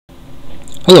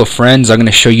Hello friends, I'm going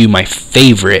to show you my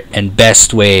favorite and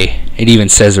best way, it even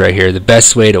says right here, the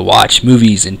best way to watch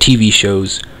movies and TV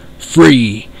shows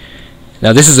free.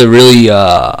 Now this is a really,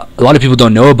 a lot of people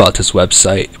don't know about this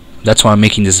website. That's why I'm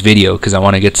making this video, because I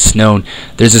want to get this known.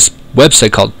 There's this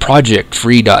website called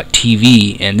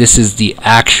Projectfree.tv, and this is the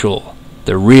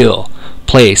real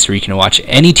place where you can watch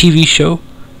any TV show,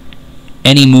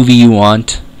 any movie you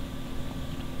want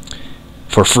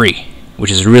for free,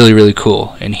 which is really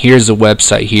cool. And here's the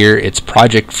website here. It's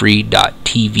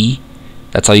projectfree.tv.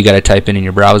 That's all you got to type in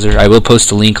your browser. I will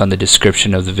post a link on the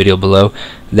description of the video below.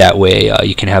 That way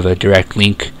you can have a direct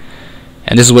link.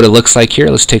 And this is what it looks like here.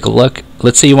 Let's take a look.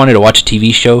 Let's say you wanted to watch a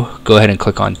TV show. Go ahead and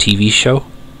click on TV show.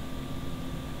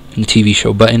 The TV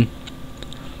show button.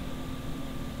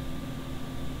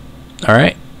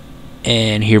 Alright.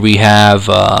 And here we have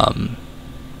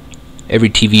every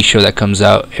TV show that comes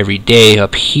out every day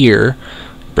up here.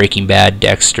 Breaking Bad,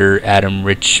 Dexter, Adam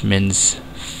Richman's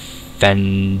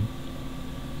Fandemonium.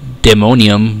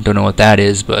 Don't know what that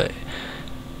is, but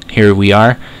here we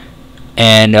are.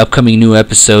 And upcoming new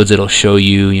episodes, it'll show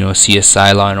you,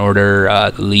 CSI, Law and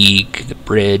Order, The League, The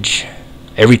Bridge.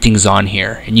 Everything's on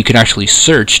here, and you can actually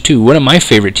search too. One of my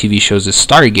favorite TV shows is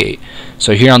Stargate.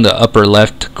 So here on the upper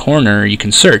left corner, you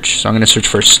can search. So I'm going to search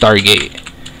for Stargate.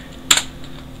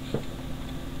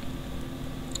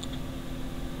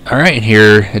 Alright, and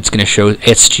here it's going to show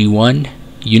SG-1,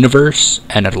 Universe,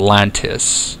 and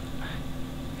Atlantis.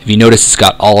 If you notice, it's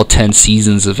got all 10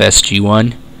 seasons of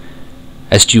SG-1.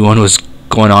 SG-1 was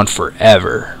going on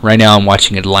forever. Right now I'm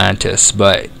watching Atlantis,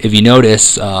 but if you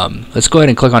notice, let's go ahead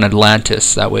and click on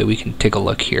Atlantis. That way we can take a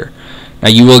look here. Now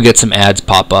you will get some ads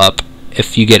pop up.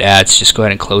 If you get ads, just go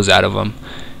ahead and close out of them.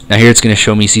 Now here it's going to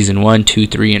show me season 1, 2,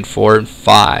 3, and 4, and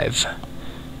 5.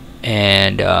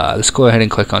 And let's go ahead and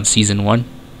click on season 1.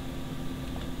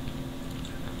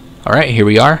 Alright, here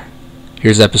we are.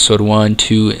 Here's episode 1,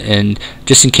 2, and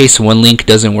just in case one link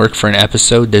doesn't work for an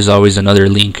episode, there's always another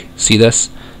link. See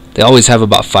this? They always have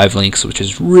about 5 links, which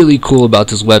is really cool about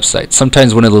this website.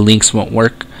 Sometimes one of the links won't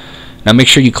work. Now make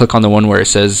sure you click on the one where it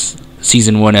says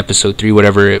season 1, episode 3,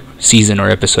 whatever season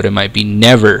or episode it might be.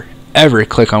 Never, ever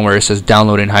click on where it says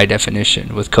download in high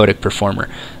definition with Codec Performer.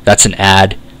 That's an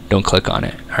ad. Don't click on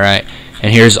it. Alright,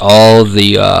 and here's all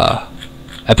the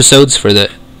episodes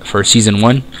for season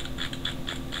 1.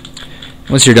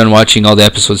 Once you're done watching all the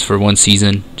episodes for one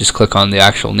season, just click on the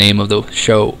actual name of the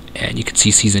show and you can see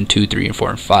season 2, 3, and 4,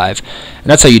 and 5. And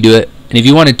that's how you do it. And if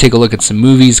you want to take a look at some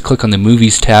movies, click on the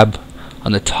movies tab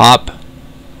on the top.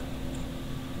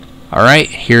 Alright,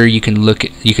 here you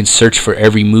can search for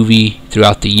every movie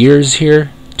throughout the years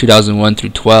here, 2001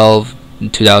 through 12,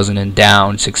 and 2000 and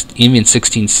down, even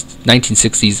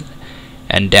 1960s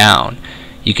and down.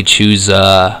 You could choose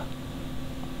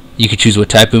what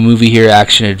type of movie here: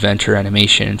 action, adventure,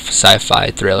 animation,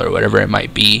 sci-fi, thriller, whatever it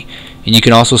might be. And you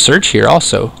can also search here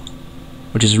also,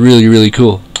 which is really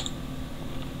cool.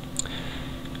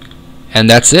 And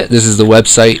that's it. This is the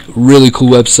website. Really cool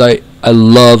website.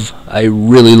 I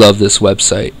really love this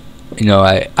website.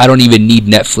 I don't even need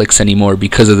Netflix anymore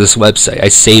because of this website. I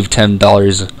save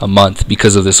 $10 a month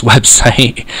because of this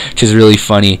website, which is really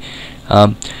funny.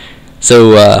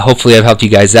 So hopefully I've helped you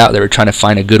guys out that are trying to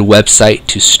find a good website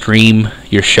to stream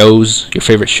your shows, your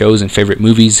favorite shows and favorite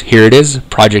movies. Here it is,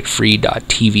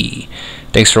 projectfree.tv.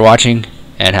 Thanks for watching,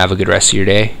 and have a good rest of your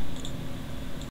day.